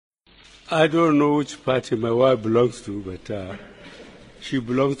I don't know which party my wife belongs to, but she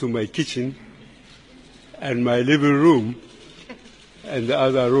belongs to my kitchen and my living room and the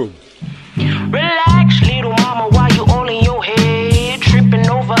other room. Relax, little mama, while you all in your head, tripping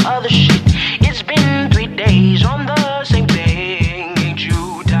over other shit. It's been 3 days on the same thing. Ain't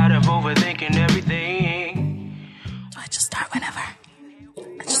you tired of overthinking everything? I just start whenever.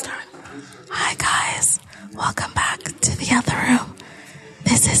 Hi guys, welcome back to the other room.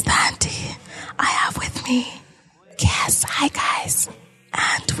 This is the auntie. I have with me guests. Hi guys.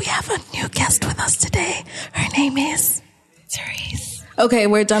 And we have a new guest with us today. Her name is Therese. Okay,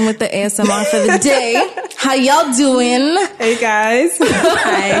 we're done with the ASMR for the day. How y'all doing? Hey guys.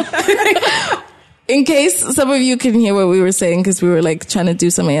 Hi. In case some of you couldn't hear what we were saying, because we were like trying to do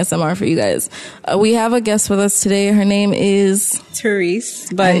some ASMR for you guys. We have a guest with us today. Her name is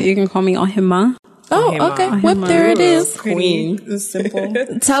Therese, but you can call me Ohima. Oh, okay. Well, there it is. Queen. It's simple.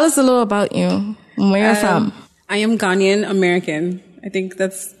 Tell us a little about you. Where you're from. I am Ghanaian American. I think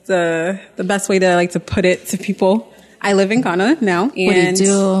that's the best way to like to put it to people. I live in Ghana now, and what do you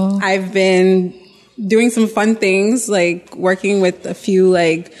do? I've been doing some fun things, like working with a few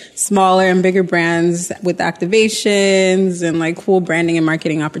like smaller and bigger brands with activations and like cool branding and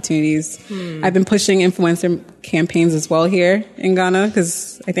marketing opportunities. I've been pushing influencer campaigns as well here in Ghana,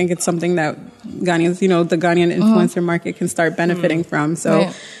 because I think it's something that Ghanaians, the Ghanaian influencer market can start benefiting from.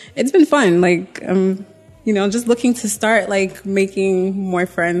 So it's been fun. Like, just looking to start like making more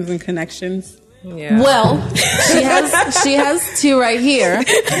friends and connections. Yeah. Well, she has two right here,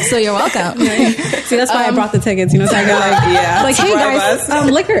 so you're welcome. See, that's why I brought the tickets. So I got hey guys,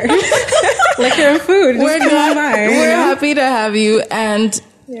 liquor, liquor and food. We're happy to have you, and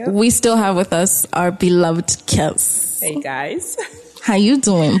we still have with us our beloved Kels. Hey guys, how you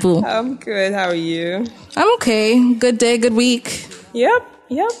doing, boo? I'm good. How are you? I'm okay. Good day, good week. Yep.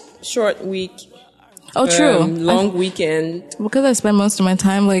 Short week. Oh, true. Long weekend. Because I spend most of my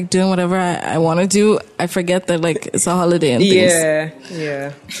time like doing whatever I want to do, I forget that like it's a holiday and things.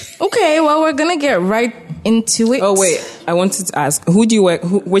 Yeah. Okay, well, we're gonna get right into it. Oh wait, I wanted to ask,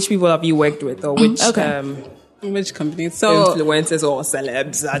 which people have you worked with, or which companies? So influencers or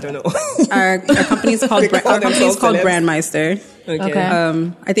celebs? I don't know. Our company is called Brandmeister.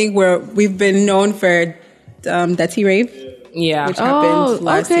 Okay. I think we've been known for Dirty Rave. Yeah, which happened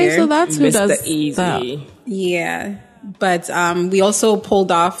last year. So that's who Mr. does Easy. that. Yeah, but we also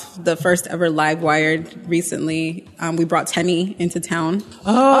pulled off the first ever Live Wired recently. We brought Tenny into town.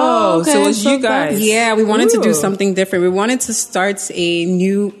 Oh, okay. So it was you guys. Yeah, we wanted to do something different. We wanted to start a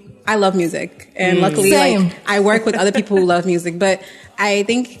new. I love music, and luckily, I work with other people who love music. But I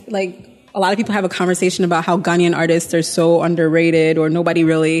think a lot of people have a conversation about how Ghanaian artists are so underrated, or nobody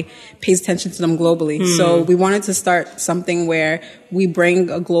really pays attention to them globally. So we wanted to start something where we bring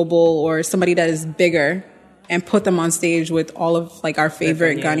a global or somebody that is bigger and put them on stage with all of like our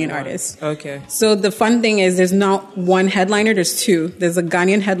favorite Ghanaian artists. Okay. So the fun thing is there's not one headliner, there's two. There's a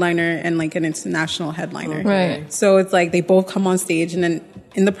Ghanaian headliner and like an international headliner. Okay. Right. So it's like they both come on stage, and then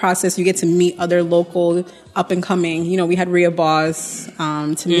in the process you get to meet other local up and coming. We had Rhea Boss,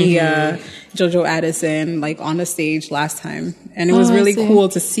 Tamia, Jojo Addison like on the stage last time. And it was really cool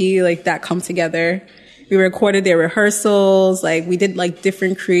to see like that come together. We recorded their rehearsals, like we did like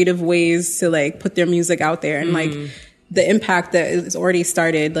different creative ways to like put their music out there, and like the impact that is already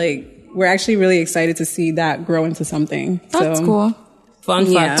started, like we're actually really excited to see that grow into something. That's cool.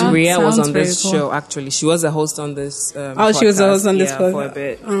 Fun fact, Rhea was on this show actually. She was a host on this podcast. She was a host on this podcast for a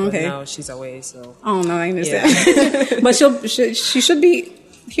bit. Oh, okay. But now she's away, so. Oh no, I understand. But she should be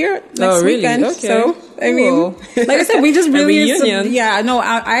here next weekend. Okay. So I mean, like I said, we just really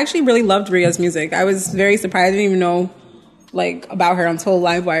I actually really loved Rhea's music. I was very surprised. I didn't even know like about her until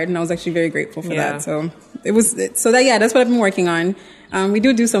Live Wired, and I was actually very grateful for that. So that's what I've been working on. We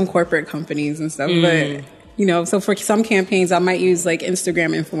do some corporate companies and stuff, but so for some campaigns I might use like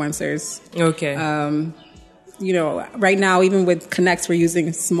Instagram influencers. Okay. Right now, even with Connects, we're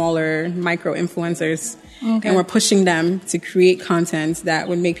using smaller micro influencers. Okay. And we're pushing them to create content that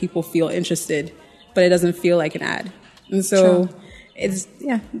would make people feel interested, but it doesn't feel like an ad. And so it's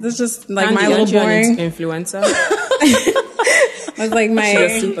just like my little boring influencer. I was like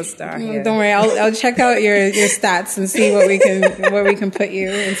she's a superstar. Yeah. Don't worry, I'll check out your stats and see where we can put you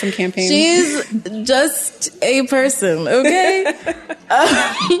in some campaigns. She's just a person, okay?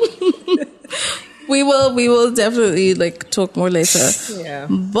 We will definitely like talk more later. Yeah.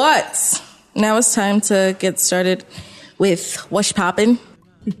 But now it's time to get started with what's poppin'.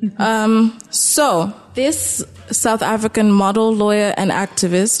 So this South African model, lawyer, and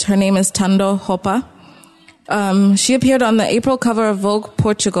activist, her name is Thando Hopa. She appeared on the April cover of Vogue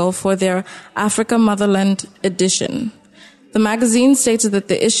Portugal for their Africa Motherland edition. The magazine stated that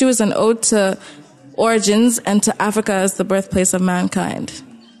the issue is an ode to origins and to Africa as the birthplace of mankind.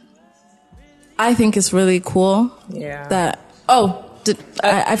 I think it's really cool that...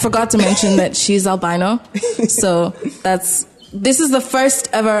 I forgot to mention that she's albino. So this is the first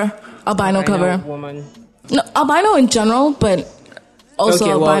ever albino cover. Woman. No, albino in general, but also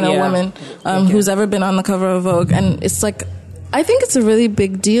albino woman who's ever been on the cover of Vogue. And it's like, I think it's a really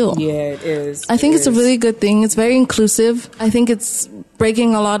big deal. Yeah, it is. I think it's a really good thing. It's very inclusive. I think it's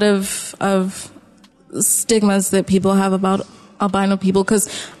breaking a lot of stigmas that people have about albino people, because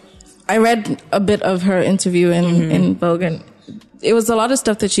I read a bit of her interview in Vogue, and it was a lot of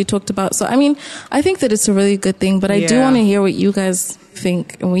stuff that she talked about. So, I mean, I think that it's a really good thing, but I do want to hear what you guys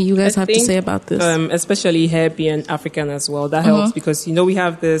think and what you guys have to say about this. Especially her being African as well. That helps because, we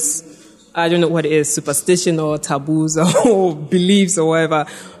have this, I don't know what it is, superstition or taboos or beliefs or whatever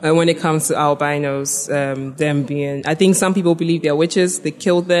when it comes to albinos, them being, I think some people believe they're witches, they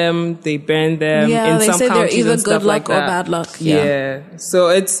kill them, they burn them. Yeah, in they some say they're either and good luck like or bad luck. Yeah. So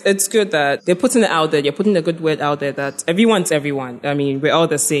it's good that they're putting it out there, you're putting a good word out there that everyone's everyone. I mean, we're all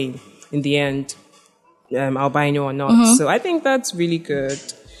the same in the end, albino or not. So I think that's really good.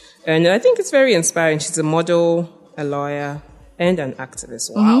 And I think it's very inspiring. She's a model, a lawyer, and an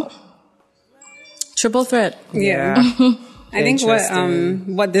activist. Wow. Triple threat. Yeah. I think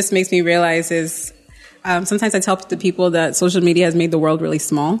what this makes me realize is sometimes I tell the people that social media has made the world really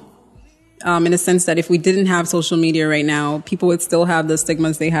small. In a sense that if we didn't have social media right now, people would still have the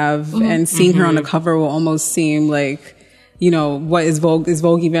stigmas they have, and seeing her on the cover will almost seem like, what is Vogue? Is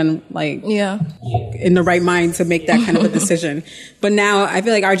Vogue even in the right mind to make that kind of a decision? But now I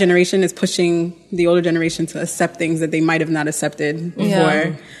feel like our generation is pushing the older generation to accept things that they might have not accepted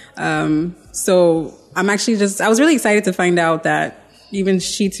before. So I'm actually I was really excited to find out that even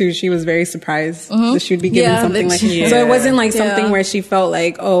she was very surprised that she would be given something like, so it wasn't like something where she felt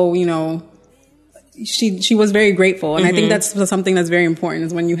like, she was very grateful. And I think that's something that's very important,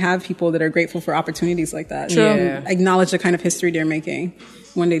 is when you have people that are grateful for opportunities like that. True. Acknowledge the kind of history they're making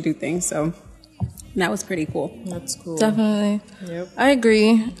when they do things. So that was pretty cool. That's cool. Definitely. Yep. I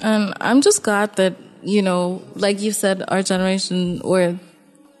agree. And I'm just glad that, like you said, our generation or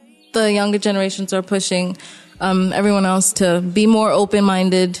the younger generations are pushing everyone else to be more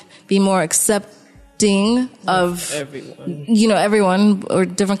open-minded, be more accepting of everyone. Everyone or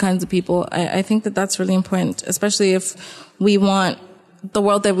different kinds of people. I think that that's really important, especially if we want the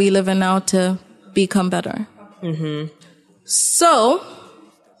world that we live in now to become better. So,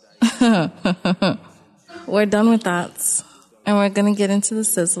 we're done with that. And we're going to get into the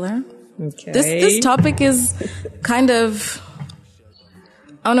Sizzler. Okay. This topic is kind of...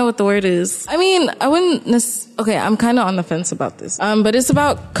 I don't know what the word is. I mean, I wouldn't okay, I'm kind of on the fence about this. But it's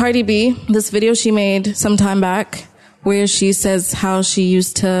about Cardi B, this video she made some time back where she says how she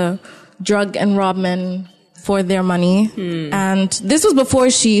used to drug and rob men for their money. And this was before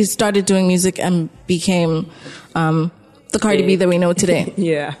she started doing music and became the Cardi B that we know today.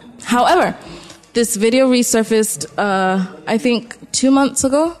 Yeah. However, this video resurfaced, I think a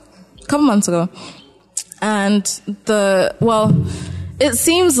couple months ago. And it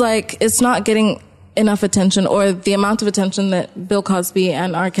seems like it's not getting enough attention, or the amount of attention that Bill Cosby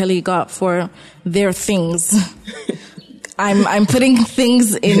and R. Kelly got for their things. I'm putting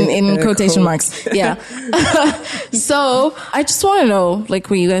things in quotation marks. Yeah. So I just want to know,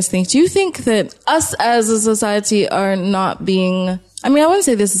 what you guys think. Do you think that us as a society are not being, I wouldn't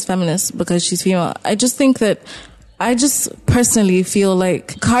say this is feminist because she's female. I just think that, I just personally feel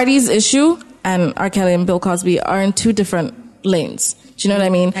like Cardi's issue and R. Kelly and Bill Cosby are in two different lanes. Do you know what I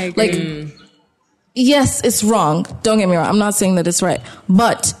mean? I agree. Yes, it's wrong. Don't get me wrong. I'm not saying that it's right.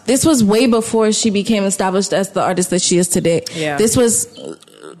 But this was way before she became established as the artist that she is today. Yeah. This was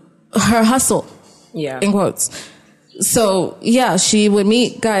her hustle. Yeah. In quotes. So, yeah, she would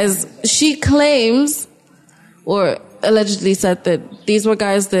meet guys. She claims, or allegedly said, that these were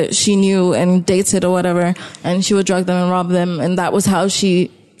guys that she knew and dated or whatever, and she would drug them and rob them, and that was how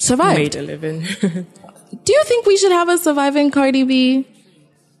she survived. Made a living. Do you think we should have a Surviving Cardi B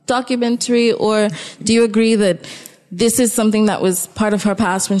documentary, or do you agree that this is something that was part of her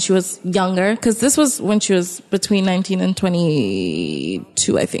past when she was younger? Because this was when she was between 19 and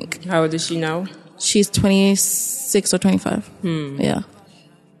 22, I think. How old is she now? She's 26 or 25. Yeah.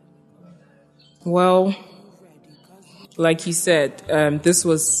 Well, like you said, this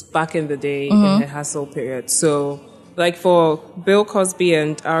was back in the day in the hustle period. So, for Bill Cosby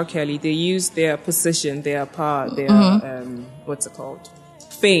and R. Kelly, they used their position, their power, their, what's it called?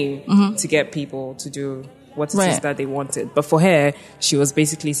 Fame to get people to do what it Right. is that they wanted. But for her, she was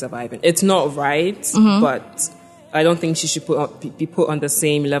basically surviving. It's not right, but I don't think she should be put on the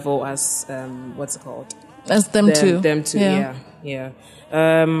same level as what's it called? As them too. Them too. Yeah.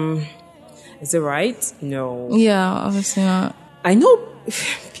 Is it right? No. Yeah, obviously not. I know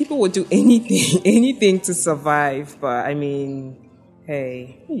people would do anything to survive, but I mean,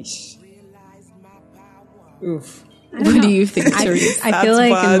 hey, eesh. Oof. What do you think, Therese? I feel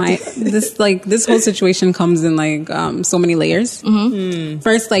like this whole situation comes in like so many layers.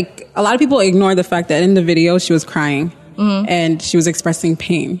 First, like a lot of people ignore the fact that in the video she was crying and she was expressing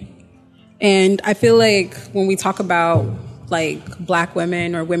pain. And I feel like when we talk about like Black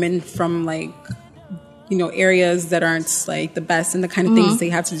women or women from like, you know, areas that aren't like the best and the kind of things they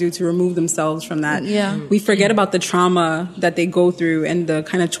have to do to remove themselves from that. Yeah. We forget about the trauma that they go through and the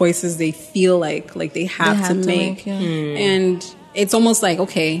kind of choices they feel like they have to make. yeah. And it's almost like,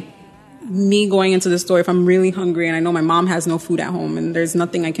 okay, me going into the store, if I'm really hungry and I know my mom has no food at home and there's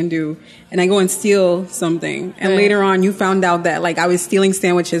nothing I can do, and I go and steal something, and later on you found out that like I was stealing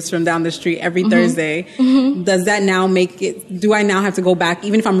sandwiches from down the street every Thursday, does that now make it, do I now have to go back,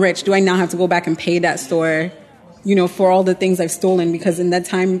 even if I'm rich, do I now have to go back and pay that store, you know, for all the things I've stolen? Because in that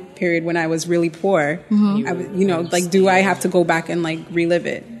time period when I was really poor, I was, you know, like, do I have to go back and like relive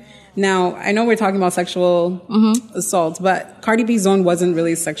it? Now, I know we're talking about sexual assault, but Cardi B's Zone wasn't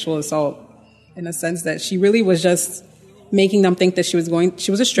really sexual assault in a sense that she really was just making them think that she was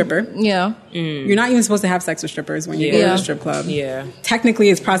a stripper. Yeah. You're not even supposed to have sex with strippers when you go to a strip club. Yeah. Technically,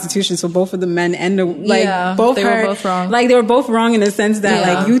 it's prostitution, so both of the men and the, like, Yeah, both they were both wrong. Like, they were both wrong in the sense that,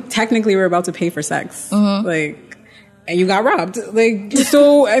 Yeah. like, you technically were about to pay for sex. Like, and you got robbed. Like,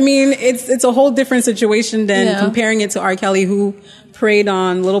 so, I mean, it's a whole different situation than comparing it to R. Kelly, who preyed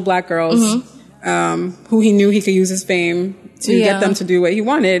on little Black girls, who he knew he could use his fame to get them to do what he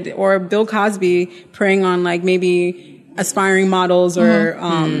wanted, or Bill Cosby preying on like maybe aspiring models or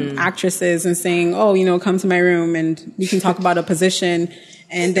actresses and saying, oh, you know, come to my room and we can talk about a position,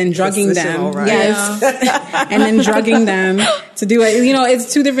 and then drugging them. Right. Yes. And then drugging them to do it. You know,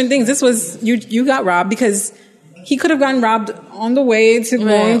 it's two different things. This was, you got robbed because he could have gotten robbed on the way to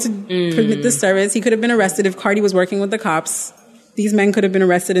going to permit the service. He could have been arrested if Cardi was working with the cops. These men could have been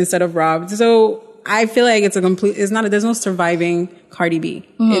arrested instead of robbed. So I feel like there's no surviving Cardi B.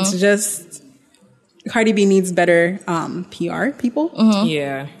 It's just, Cardi B needs better PR people.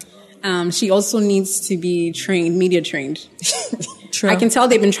 Yeah. She also needs to be media trained. True. I can tell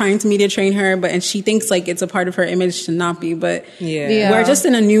they've been trying to media train her, and she thinks like it's a part of her image to not be. But Yeah. we're just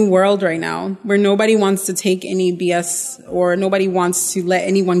in a new world right now where nobody wants to take any BS or nobody wants to let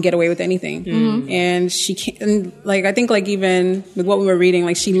anyone get away with anything. And she can't. Like, I think like even with what we were reading,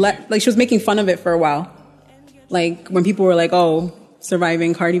 like she was making fun of it for a while. Like when people were like, "Oh,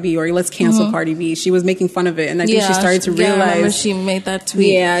 surviving Cardi B," or "Let's cancel Cardi B," she was making fun of it, and I think she started to I remember realize. she made that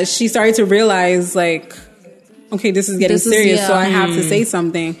tweet. Yeah, she started to realize like, okay, this is getting serious, so I have to say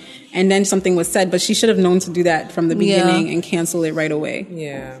something. And then something was said, but she should have known to do that from the beginning and cancel it right away.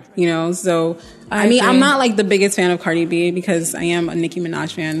 Yeah. You know, so I mean, I'm not like the biggest fan of Cardi B because I am a Nicki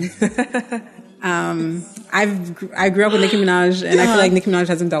Minaj fan. I grew up with Nicki Minaj, and I feel like Nicki Minaj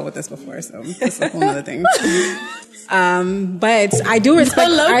hasn't dealt with this before, so that's a whole other thing. But I do respect.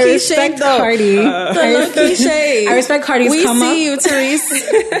 I respect Cardi. I respect Cardi's come up. We see you, Therese.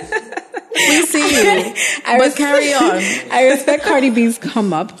 We see you. But carry on. I respect Cardi B's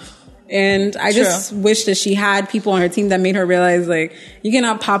come up. And I just wish that she had people on her team that made her realize, like, you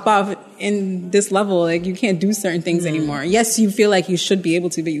cannot pop off in this level. Like, you can't do certain things anymore. Yes, you feel like you should be able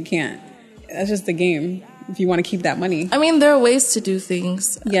to, but you can't. That's just the game if you want to keep that money. I mean, there are ways to do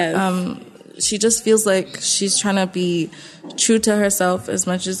things. Yes. She just feels like she's trying to be true to herself as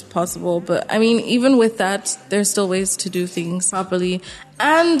much as possible. But I mean, even with that, there's still ways to do things properly.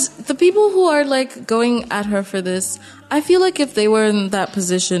 And the people who are like going at her for this, I feel like if they were in that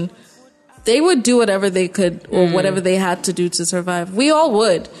position, they would do whatever they could or whatever they had to do to survive. We all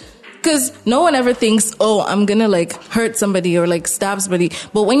would. Because no one ever thinks, oh, I'm going to like hurt somebody or like stab somebody.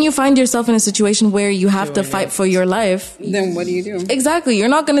 But when you find yourself in a situation where you have to fight for your life. Then what do you do? Exactly. You're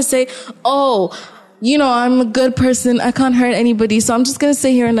not going to say, oh, you know, I'm a good person. I can't hurt anybody. So I'm just going to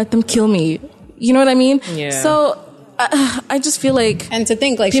sit here and let them kill me. You know what I mean? Yeah. So I just feel like. And to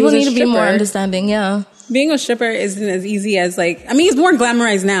think like people she was need a to be more stripper. understanding. Yeah. Being a stripper isn't as easy as like, I mean, it's more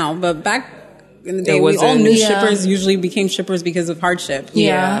glamorized now, but back in the day, we all knew strippers usually became strippers because of hardship.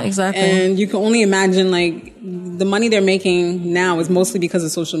 Yeah, exactly. And you can only imagine like the money they're making now is mostly because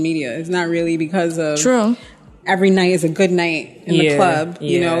of social media. It's not really because of every night is a good night in the club,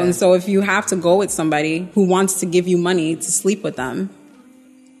 you know? And so if you have to go with somebody who wants to give you money to sleep with them,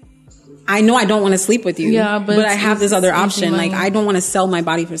 I know I don't want to sleep with you. Yeah, but I have this other option. money. Like, I don't want to sell my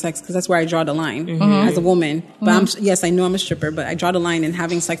body for sex because that's where I draw the line as a woman. But yes, I know I'm a stripper, but I draw the line in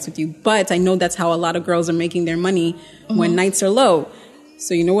having sex with you. But I know that's how a lot of girls are making their money when nights are low.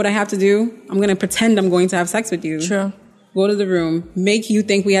 So you know what I have to do? I'm going to pretend I'm going to have sex with you. True. Go to the room, make you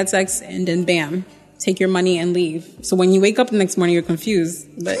think we had sex, and then bam, take your money and leave. So when you wake up the next morning, you're confused.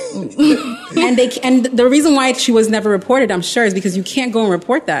 But and the reason why she was never reported, I'm sure, is because you can't go and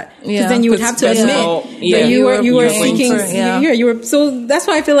report that. Because Yeah. then you would have to admit that you were seeking. You were. So that's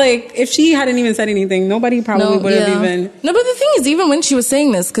why I feel like if she hadn't even said anything, nobody probably would have even. No, but the thing is, even when she was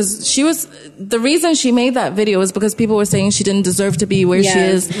saying this, because the reason she made that video was because people were saying she didn't deserve to be where she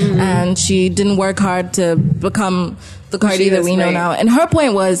is, and she didn't work hard to become the Cardi that we know now. And her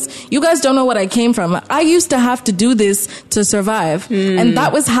point was, you guys don't know what I came from. I used to have to do this to survive. And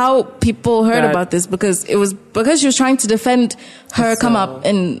that was how people heard about this, because it was because she was trying to defend her come up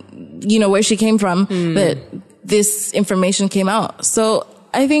and, you know, where she came from, that this information came out. So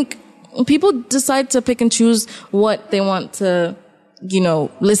I think people decide to pick and choose what they want to, you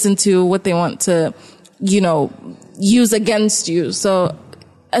know, listen to, what they want to, you know, use against you. So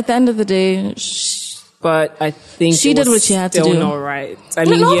at the end of the day, but I think she did what she had to do. Not right. I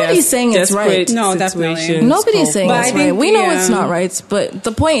mean, nobody's saying it's right. No, definitely. Nobody's saying it's right. We know it's not Yeah. right, but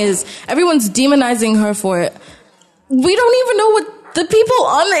the point is, everyone's demonizing her for it. We don't even know what the people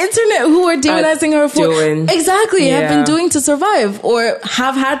on the internet who are demonizing her for exactly have been doing to survive, or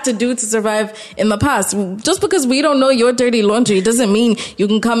have had to do to survive in the past. Just because we don't know your dirty laundry doesn't mean you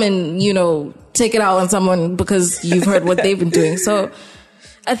can come and, you know, take it out on someone because you've heard what they've been doing. So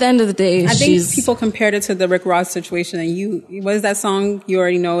at the end of the day, I think people compared it to the Rick Ross situation. And what is that song? You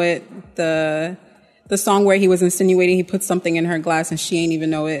already know it. The song where he was insinuating he put something in her glass and she ain't even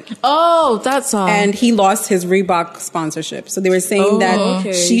know it. Oh, that song. And he lost his Reebok sponsorship. So they were saying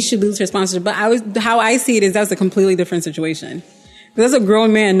that she should lose her sponsorship. But how I see it is that's a completely different situation. That's a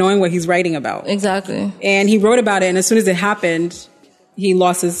grown man knowing what he's writing about. Exactly. And he wrote about it, and as soon as it happened, he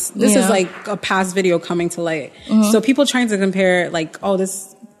lost his. This is like a past video coming to light. So people trying to compare, like,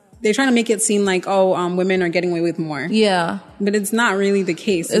 they're trying to make it seem like, women are getting away with more. Yeah. But it's not really the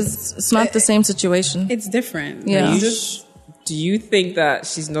case. It's not the same situation. It's different. Yeah. Do you think that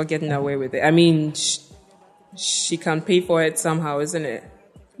she's not getting away with it? I mean, she can pay for it somehow, isn't it?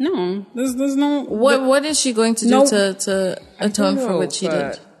 No, there's no. What is she going to do to atone for what she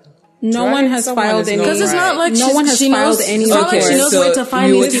did? No one has filed any. Because it's not like no one has filed any. It's not like she knows where to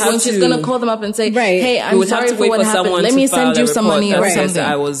find these people. have She's to- going to call them up and say, "Hey, I'm You would have sorry to for wait what for happened. someone Let to me file send a you some report money that or says something."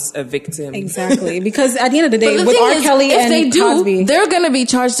 I was a victim. Exactly, because at the end of the But day, the with thing R. is, Kelly if and they do, Cosby, they're going to be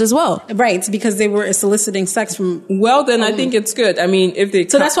charged as well. right? Because they were soliciting sex from. Well, then I think it's good. I mean, if they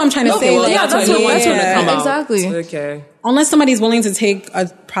So that's what I'm trying to say. well, like, that's that's what what- that's yeah, gonna come exactly. out. Okay. Unless somebody's willing to take a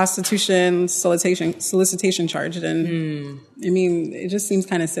prostitution solicitation charge, then I mean, it just seems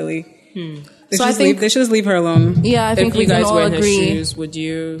kind of silly. They So should I think- they should just leave her alone. Yeah, I think If we you can guys all were in her agree. shoes, would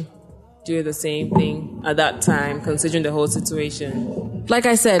you do the same thing at that time, considering the whole situation? Like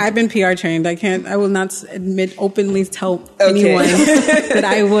I said, I've been PR trained. I will not openly tell anyone that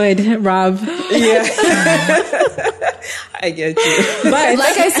I would, Rob. I get you. but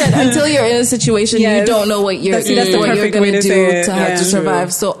like I said, until you're in a situation, you Yes. don't know what you're That's the what you're perfect going way to to do say it. to have Yeah. to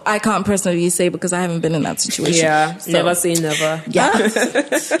survive. So I can't personally say because I haven't been in that situation. Yeah, So, never say never. Yeah,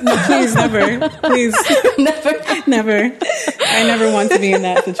 Please, never. Please, never. never. I never want to be in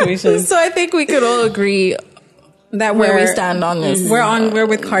that situation. So I think we could all agree That where we we're- stand on this. We're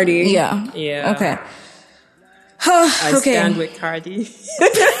with Cardi. Yeah. Yeah. Okay. I Okay. stand with Cardi.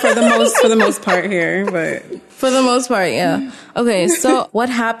 For the most part here, but For the most part, yeah. Okay, so what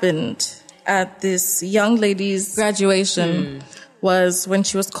happened at this young lady's graduation was when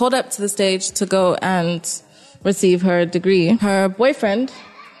she was called up to the stage to go and receive her degree, her boyfriend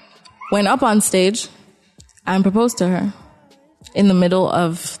went up on stage and proposed to her in the middle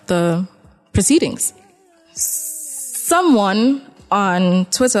of the proceedings. Someone on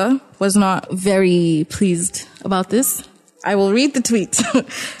Twitter was not very pleased about this. I will read the tweet.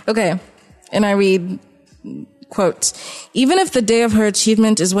 Okay. And I read, quote, "Even if the day of her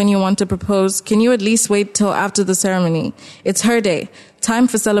achievement is when you want to propose, can you at least wait till after the ceremony? It's her day. Time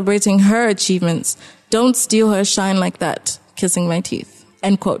for celebrating her achievements. Don't steal her shine like that. Kissing my teeth."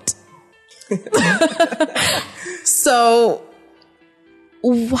 End quote. So,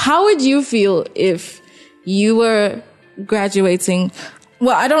 how would you feel if you were graduating?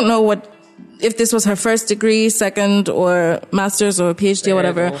 Well, I don't know if this was her first degree, second, or master's or PhD or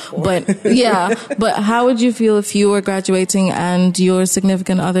whatever. But yeah, but how would you feel if you were graduating and your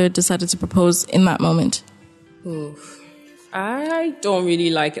significant other decided to propose in that moment? I don't really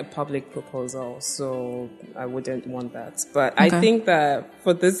like a public proposal, so I wouldn't want that. But I think that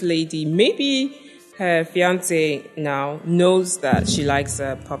for this lady, maybe her fiance now knows that she likes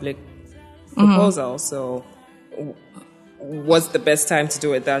a public proposal, so what's the best time to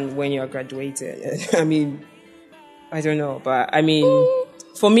do it than when you're graduated? I mean, I don't know, but I mean,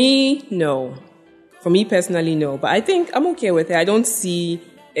 for me, no. For me personally, no. But I think I'm okay with it. I don't see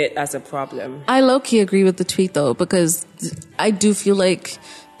it as a problem. I low-key agree with the tweet, though, because I do feel like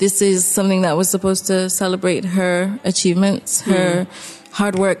this is something that was supposed to celebrate her achievements, her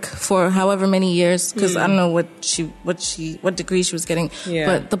hard work for however many years, because I don't know what degree she was getting. Yeah.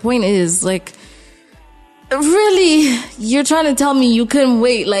 But the point is, like, really, you're trying to tell me you couldn't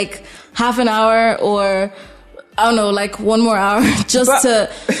wait like half an hour or, I don't know, like 1 more hour just to...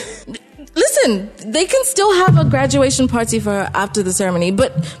 Listen, they can still have a graduation party for her after the ceremony,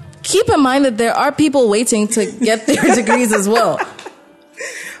 but keep in mind that there are people waiting to get their degrees as well.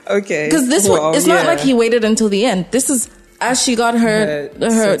 Okay. Because this one, it's not like he waited until the end. This is as she got her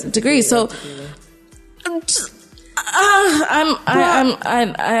degree. So I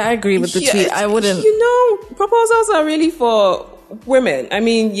agree with the tweet. I wouldn't. You know, proposals are really for women. I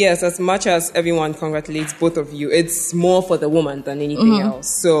mean, yes, as much as everyone congratulates both of you, it's more for the woman than anything else.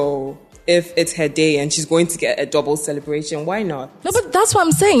 So if it's her day and she's going to get a double celebration, why not? No, but that's what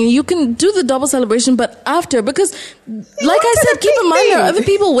I'm saying. You can do the double celebration, but after, because like I said, keep in mind there are other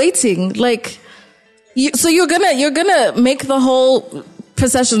people waiting. Like, so you're gonna make the whole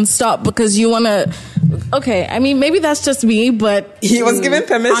procession stop because you want to. Okay, I mean, maybe that's just me, but he was given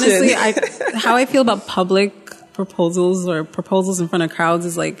permission. Honestly, how I feel about public proposals or proposals in front of crowds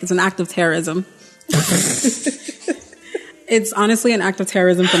is like, it's an act of terrorism. It's honestly an act of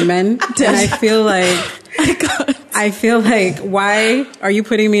terrorism for men. And I feel like, why are you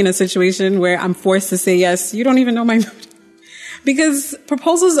putting me in a situation where I'm forced to say yes? You don't even know my mood. Because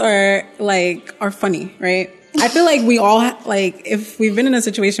proposals are funny, right? I feel like we all, if we've been in a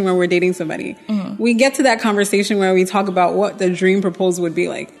situation where we're dating somebody, we get to that conversation where we talk about what the dream proposal would be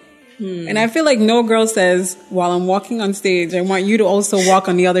like. And I feel like no girl says, while I'm walking on stage, I want you to also walk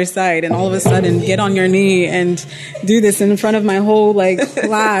on the other side and all of a sudden get on your knee and do this in front of my whole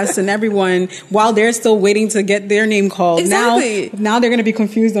class and everyone while they're still waiting to get their name called. Exactly. Now they're going to be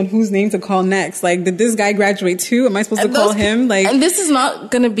confused on whose name to call next. Like, did this guy graduate too? Am I supposed to call him? And this is not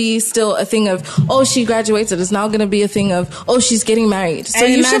going to be still a thing of, oh, she graduated. It's now going to be a thing of, oh, she's getting married. So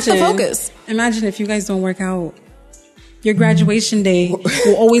you shift the focus. Imagine if you guys don't work out. Your graduation day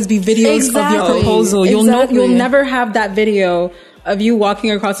will always be videos of your proposal. You'll never have that video of you walking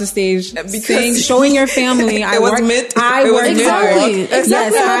across the stage showing your family I worked hard.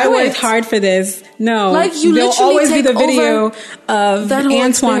 Yes, I worked hard for this. No, there'll always be the video of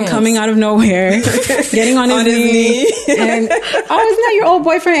Antoine coming out of nowhere, getting on his knee, and isn't that your old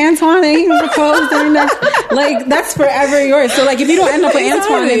boyfriend Antoine? And he proposed and that's forever yours. So if you don't end up with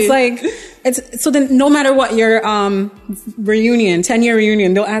Antoine, it's so then no matter what your 10-year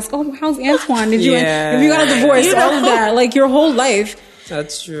reunion, they'll ask, oh, how's Antoine? If you got a divorce, all of that, your whole life.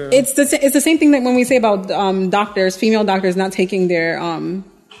 That's true. It's the same thing that when we say about female doctors not taking their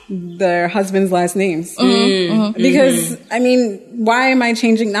husband's last names. Because I mean, why am I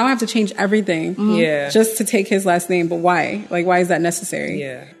changing? Now I have to change everything. Just to take his last name. But why? Why is that necessary?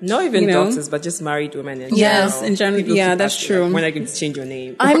 Yeah. Not even doctors, but just married women in general. Yes, in general. Yeah, that's true. When are you going to change your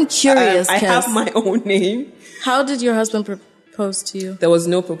name? I'm curious, I have my own name. How did your husband propose to you? There was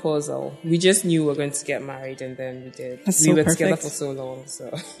no proposal. We just knew we were going to get married, and then we did. We were together for so long, so...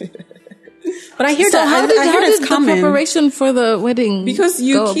 But I hear so that. How did the preparation for the wedding? Because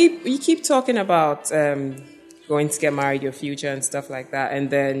you keep talking about going to get married, your future and stuff like that, and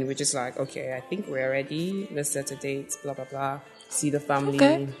then we're just like, okay, I think we're ready. Let's set a date. Blah blah blah. See the family.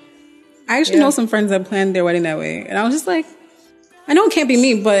 Okay. I actually know some friends that planned their wedding that way, and I was just like, I know it can't be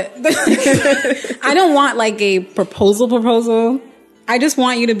me, but I don't want a proposal. I just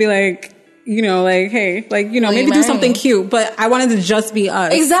want you to be like. Hey, maybe do something cute, but I wanted to just be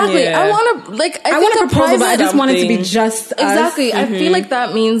us. Exactly. Yeah. I want to, I want to propose, but I just want it to be just us. Exactly. I feel like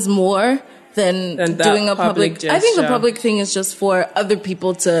that means more than doing a public gesture. I think the public thing is just for other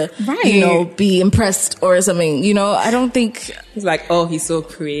people to, be impressed or something. I don't think... It's like, oh, he's so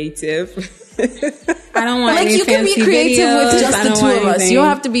creative. I don't want Like any you can be fancy creative videos. with just I the don't two want of us. anything. You don't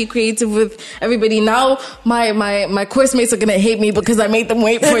have to be creative with everybody. Now my course mates are gonna hate me because I made them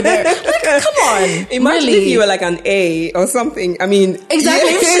wait for their. Like, come on, Imagine really? if you were like an A or something. I mean, Exactly.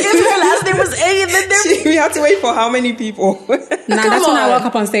 If her last name was A, then they're we have to wait for how many people? Nah, that's when I on. walk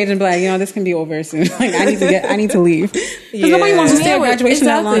up on stage and be like, this can be over soon. Like, I need to leave. Because nobody wants to stay at well, graduation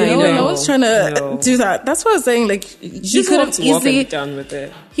that long. exactly. I know. No one's trying to No. do that. That's what I was saying. Like he Just could walk have to work and easily be done with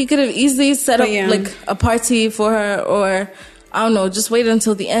it. he could have easily set But up yeah. like a party for her, or I don't know, just wait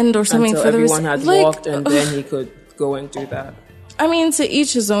until the end or something Until for the everyone had like, walked, and then he could go and do that. I mean, to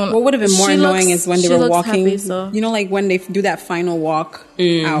each his own. What would have been more She annoying looks- is when they she were looks walking. happy, so. Like when they do that final walk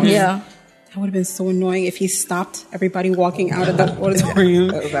out. Yeah. That would have been so annoying if he stopped everybody walking out of the auditorium.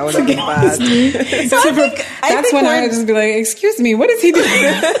 That would have been bad. That's when I would just be like, "Excuse me, what is he doing?"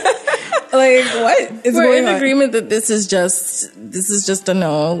 Like, what is We're going in on? agreement that this is just a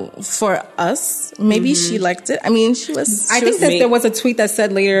no for us. Maybe she liked it. I mean, she was. I she think was that made- there was a tweet that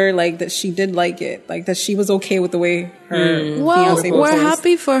said later, like, that she did like it, like that she was okay with the way her Well, fiance we're proposed.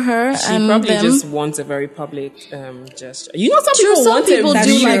 happy for her She and probably them. just wants a very public gesture. You know, some True, people some want people it do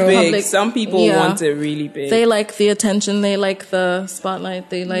really like big. public- Some people Yeah. want it really big. They like the attention. They like the spotlight.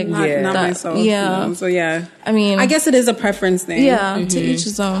 They like Not, Yeah. not that. myself. Yeah. no. So yeah, I mean, I guess it is a preference thing. yeah. To each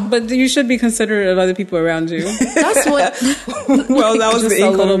his own. But you should be considerate of other people around you. That's what. well, that was Just the a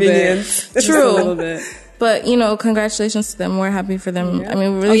little bit. inconvenience. Just True. a little bit. But congratulations to them. We're happy for them. I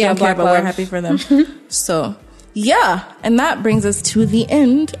mean, we really Oh, yeah, don't care, Black but we're Love. happy for them. So, yeah, and that brings us to the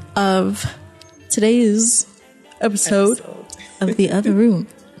end of today's episode of The Other Room.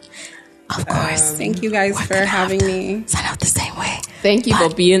 Of course. Thank you guys for having me. Sign out the same way. Thank you for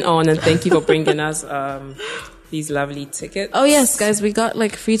being on, and thank you for bringing us these lovely tickets. Oh yes, guys, we got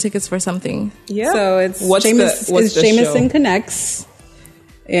like free tickets for something. Yeah. So it's what's Jameson, what's it's the Jameson show? Connects,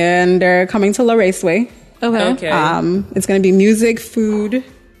 and they're coming to La Raceway. Okay. Okay. It's going to be music, food,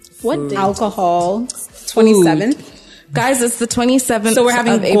 What day? alcohol. 27th. Guys, it's the 27th. So we're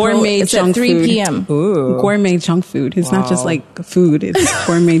having of April. gourmet It's junk at 3 food. p.m. Gourmet junk food. It's not just like food. It's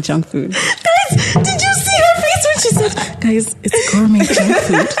gourmet junk food. Guys, did you see her face when she said, "Guys, it's gourmet junk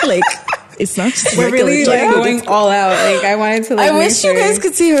food"? Like, it's not just We're regular really junk like food. going all out. Like I wanted to. Like, I make wish you sure- guys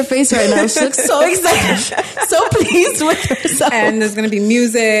could see her face right now. She looks so excited, so pleased with herself. And there's gonna be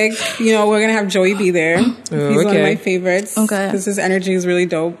music. We're gonna have Joey be there. He's one of okay. my favorites. Okay. because his energy is really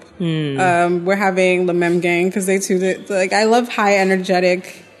dope. We're having the Mem Gang because they too. Like I love high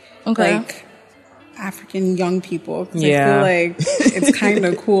energetic, Okay. like African young people. 'Cause Yeah. I feel like it's kind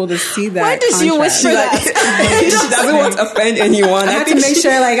of cool to see that. Why does she contrast. whisper that? she doesn't want to offend anyone. I had to make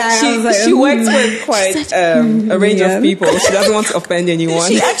sure, like, I was like, she works with quite a range Yeah. of people. She doesn't want to offend anyone.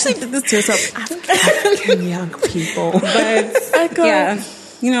 She actually did this to herself. African young people. But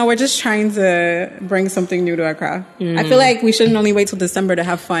yeah, we're just trying to bring something new to Accra. I feel like we shouldn't only wait till December to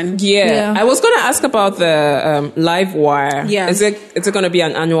have fun. Yeah. I was going to ask about the live wire. Yeah. Is it going to be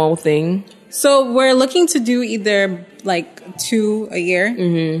an annual thing? So we're looking to do either like 2 a year.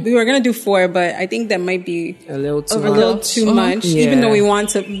 Mm-hmm. We were gonna do 4, but I think that might be A little too a little too much. Yeah. Even though we want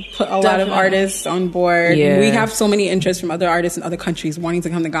to put a lot of Definitely. artists on board, Yeah. we have so many interests from other artists in other countries wanting to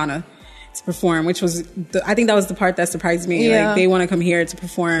come to Ghana to perform, which was I think that was the part that surprised me. Yeah. Like they want to come here to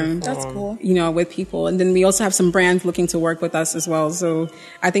perform. That's cool. With people, and then we also have some brands looking to work with us as well. So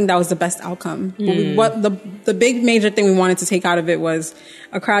I think that was the best outcome. What the big major thing we wanted to take out of it was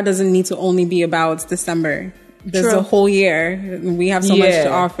a crowd doesn't need to only be about December. There's True. a whole year. We have so much Yeah.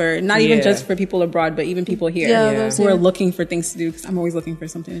 to offer. Not even Yeah. just for people abroad, but even people here Yeah, those who are here. looking for things to do. Because I'm always looking for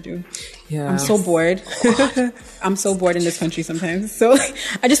something to do. Yeah. I'm so bored. I'm so bored in this country sometimes. So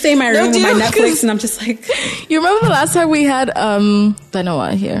I just stay in my room do with my you? Netflix, and I'm just like, You remember the last time we had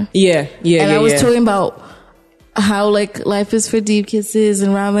Benoit here? Yeah. Yeah. And yeah, I was yeah. talking about how like life is for deep kisses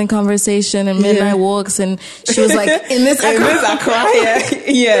and rambling conversation and midnight walks, and she was like, "In this, In this Accra, yeah.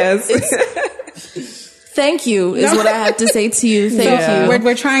 Yes. thank you is what I have to say to you. Thank Yeah. you.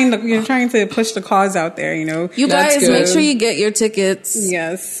 we're trying to push the cause out there. You That's guys, make good. sure you get your tickets.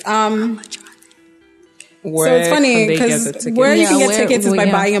 Yes. Where So it's funny can they get because the tickets? where you Yeah, can get where- tickets is well, by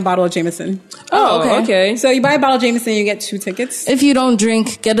yeah. buying a bottle of Jameson. Oh, okay. So you buy a bottle of Jameson, you get 2 tickets. If you don't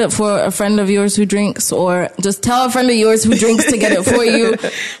drink, get it for a friend of yours who drinks, or just tell a friend of yours who drinks to get it for you.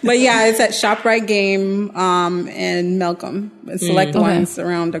 But yeah, it's at ShopRite Game and Malcolm. Select ones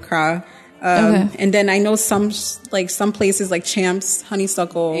around Accra. Okay. And then I know some places like Champs,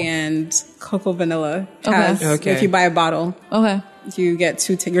 Honeysuckle, and Cocoa Vanilla has. Okay. If you buy a bottle, Okay. you get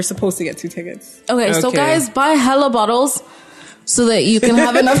 2 tickets. You're supposed to get 2 tickets. Okay, so Okay. guys, buy hella bottles. so that you can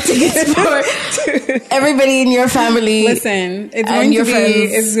have enough tickets for everybody in your family. Listen, and your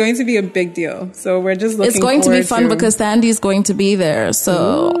friends. it's going to be a big deal. So we're just looking. It's going to be fun forward because Sandy's going to be there.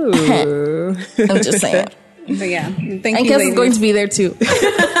 So I'm just saying. But yeah, thank And you. Kes is ladies. going to be there too.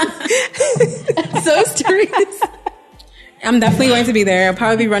 So is Therese. I'm definitely going to be there. I'll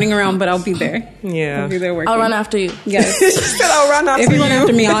probably be running around, but I'll be there. Yeah. I'll be there working. I'll run after you. Yes. I'll run after If you run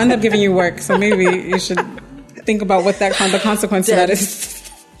after me, I'll end up giving you work. So maybe you should think about what the consequence of that is.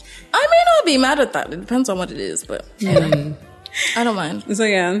 I may not be mad at that. It depends on what it is, but I don't mind. So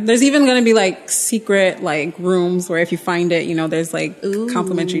yeah, there's even going to be like secret like rooms where if you find it, there's like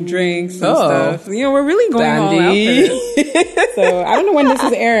complimentary drinks and stuff. We're really going all out for this. So I don't know when this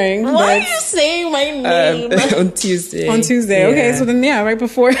is airing. Why but are you saying my name? on Tuesday. on Tuesday. Okay, Yeah. so then right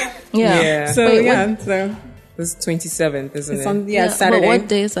before. Yeah. So Wait, yeah, so It's 27th, isn't it's it? on it's Saturday. But what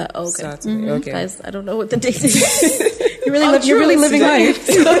day is that? Oh, okay. Saturday. Okay. Guys, I don't know what the date is. You're really living life.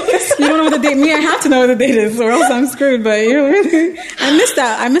 You don't know what the date. Me, I have to know what the date is, or else I'm screwed. But I missed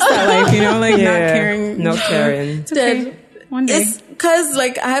that. I missed that life. Not caring. Not caring. It's okay. One day. It's because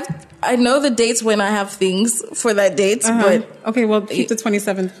like I know the dates when I have things for that date, but Okay, well, keep the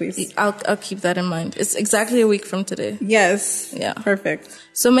 27th, please. I'll keep that in mind. It's exactly a week from today. Yes. Yeah. Perfect.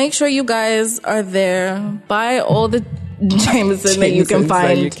 So make sure you guys are there. Buy all the Jameson that you can Jamesons that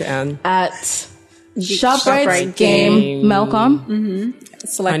find you can. at ShopRite ShopRite Game, Malcolm,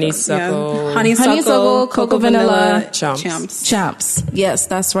 Select Honeysuckle. Honeysuckle, Cocoa Vanilla, Champs. Yes,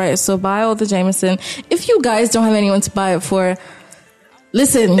 that's right. So buy all the Jameson. If you guys don't have anyone to buy it for,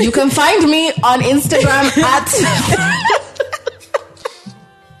 listen, you can find me on Instagram at...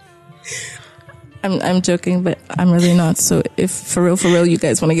 I'm joking, but I'm really not. So if for real, you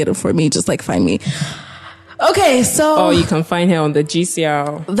guys want to get it for me, just like find me. Okay, so... Oh, you can find her on the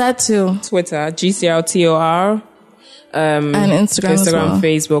GCR that too. Twitter, GCRTOR. And Instagram as well.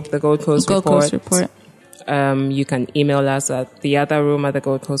 Facebook, The Gold Coast Gold Report. Coast Report. You can email us at the other room at the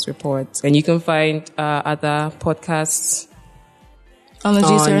Gold Coast Report. And you can find other podcasts On the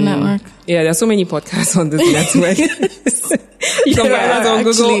GCR network. Yeah, there's so many podcasts on this network. You can find us on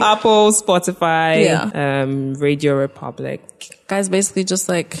Google, Apple, Spotify, Radio Republic. Guys, basically just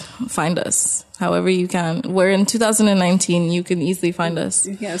like find us however you can. We're in 2019. You can easily find us.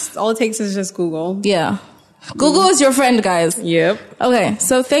 Yes. All it takes is just Google. Yeah. Google is your friend, guys. Yep. Okay,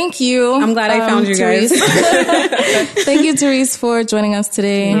 so thank you. I'm glad I found you guys. Thank you, Therese, for joining us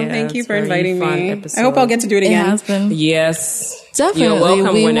today. Yeah, Thank you it's for very inviting fun me. episode. I hope I'll get to do it It again. has been. Yes. Definitely. You're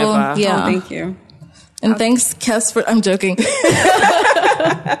welcome We whenever. will- yeah. Oh, thank you. And thanks, Kes, for... I'm joking.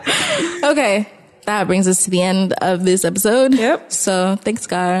 Okay. That brings us to the end of this episode. Yep. So thanks,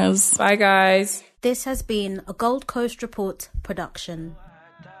 guys. Bye, guys. This has been a Gold Coast Report production.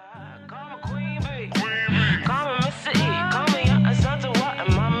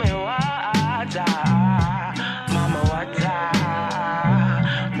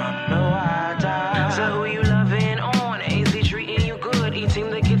 So who you loving on? AZ treating you good, eating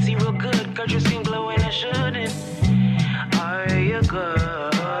the kitty real good, 'cause you seem